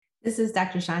This is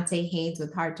Dr. Shantae Haynes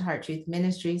with Heart to Heart Truth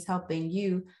Ministries, helping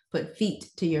you put feet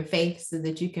to your faith so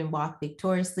that you can walk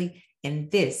victoriously.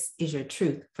 And this is your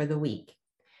truth for the week.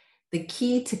 The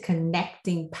key to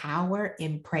connecting power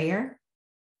in prayer.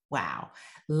 Wow.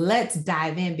 Let's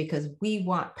dive in because we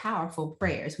want powerful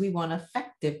prayers. We want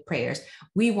effective prayers.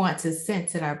 We want to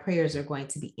sense that our prayers are going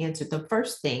to be answered. The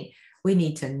first thing, we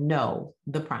need to know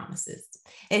the promises.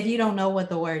 If you don't know what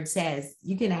the word says,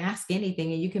 you can ask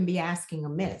anything and you can be asking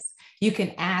amiss. You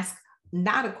can ask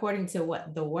not according to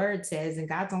what the word says, and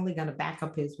God's only going to back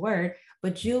up his word,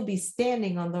 but you'll be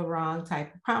standing on the wrong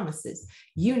type of promises.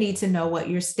 You need to know what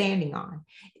you're standing on.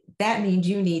 That means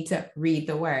you need to read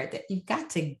the word. You've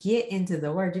got to get into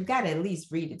the word. You've got to at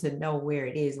least read it to know where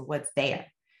it is and what's there.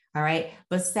 All right.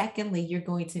 But secondly, you're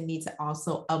going to need to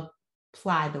also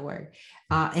apply the word.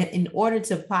 And in order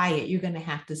to apply it, you're going to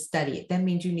have to study it. That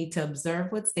means you need to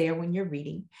observe what's there when you're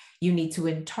reading. You need to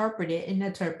interpret it and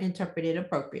interpret it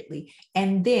appropriately.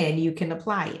 And then you can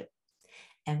apply it.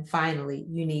 And finally,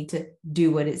 you need to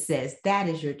do what it says. That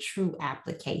is your true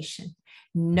application.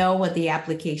 Know what the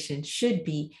application should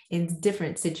be in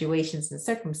different situations and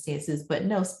circumstances, but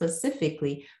know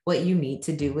specifically what you need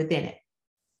to do within it.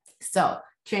 So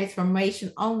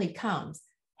transformation only comes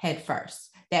head first.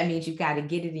 That means you've got to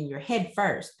get it in your head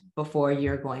first before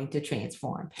you're going to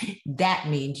transform. That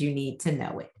means you need to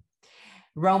know it.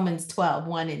 Romans 12,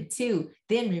 1 and 2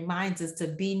 then reminds us to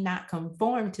be not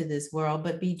conformed to this world,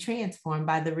 but be transformed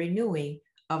by the renewing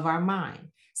of our mind.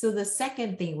 So the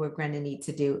second thing we're going to need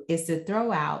to do is to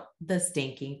throw out the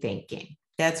stinking thinking.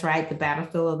 That's right. The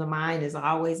battlefield of the mind is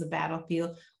always a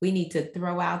battlefield. We need to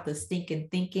throw out the stinking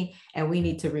thinking and we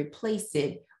need to replace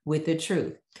it with the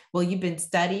truth. Well, you've been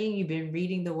studying, you've been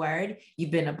reading the word, you've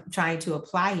been trying to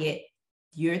apply it.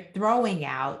 You're throwing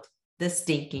out the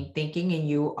stinking thinking and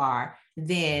you are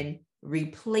then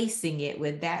replacing it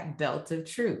with that belt of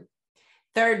truth.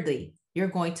 Thirdly, you're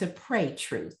going to pray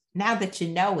truth. Now that you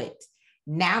know it,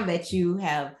 now that you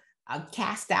have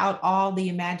cast out all the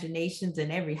imaginations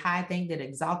and every high thing that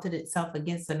exalted itself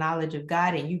against the knowledge of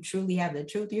God, and you truly have the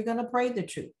truth, you're going to pray the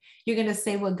truth. You're going to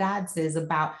say what God says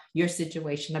about your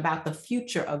situation, about the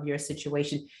future of your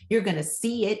situation. You're going to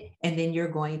see it, and then you're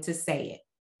going to say it.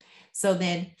 So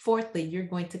then, fourthly, you're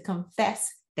going to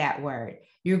confess that word.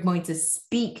 You're going to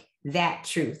speak that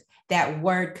truth, that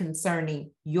word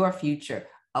concerning your future,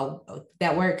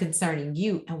 that word concerning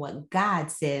you and what God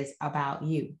says about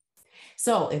you.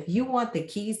 So if you want the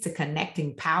keys to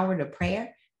connecting power to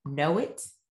prayer, know it,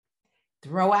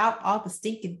 throw out all the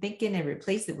stinking thinking and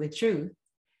replace it with truth,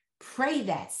 pray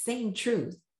that same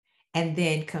truth, and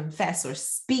then confess or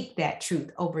speak that truth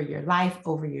over your life,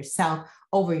 over yourself,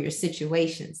 over your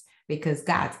situations, because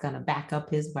God's going to back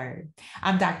up his word.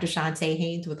 I'm Dr. Shantae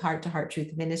Haynes with Heart to Heart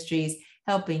Truth Ministries,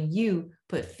 helping you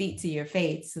put feet to your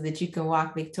faith so that you can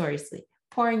walk victoriously,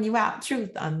 pouring you out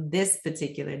truth on this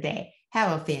particular day.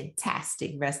 Have a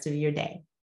fantastic rest of your day.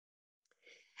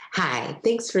 Hi,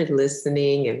 thanks for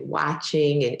listening and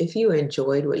watching. And if you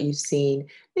enjoyed what you've seen,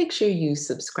 make sure you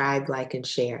subscribe, like, and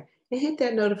share, and hit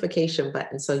that notification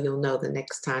button so you'll know the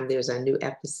next time there's a new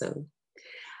episode.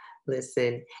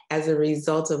 Listen, as a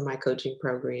result of my coaching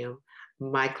program,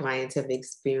 my clients have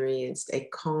experienced a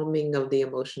calming of the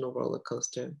emotional roller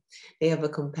coaster. They have a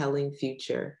compelling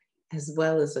future, as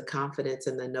well as the confidence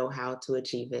and the know-how to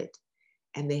achieve it.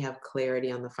 And they have clarity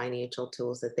on the financial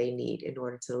tools that they need in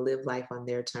order to live life on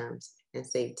their terms and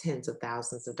save tens of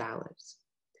thousands of dollars.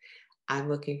 I'm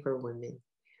looking for women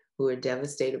who are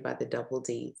devastated by the double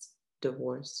D's,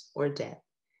 divorce or death,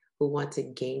 who want to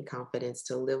gain confidence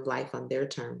to live life on their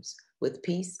terms with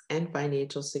peace and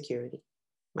financial security.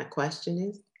 My question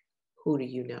is, who do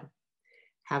you know?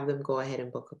 Have them go ahead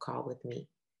and book a call with me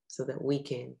so that we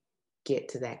can get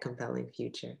to that compelling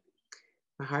future.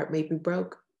 My heart may be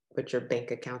broke, but your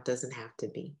bank account doesn't have to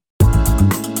be.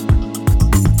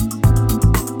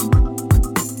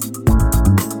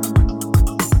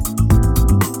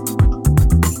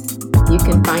 You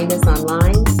can find us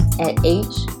online at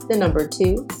htruth.org.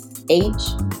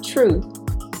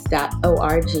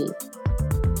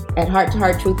 At Heart to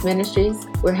Heart Truth Ministries,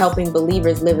 we're helping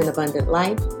believers live an abundant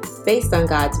life based on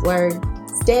God's word,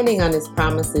 standing on his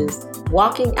promises,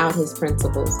 walking out his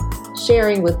principles,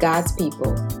 sharing with God's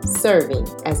people, serving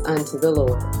as unto the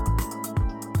Lord.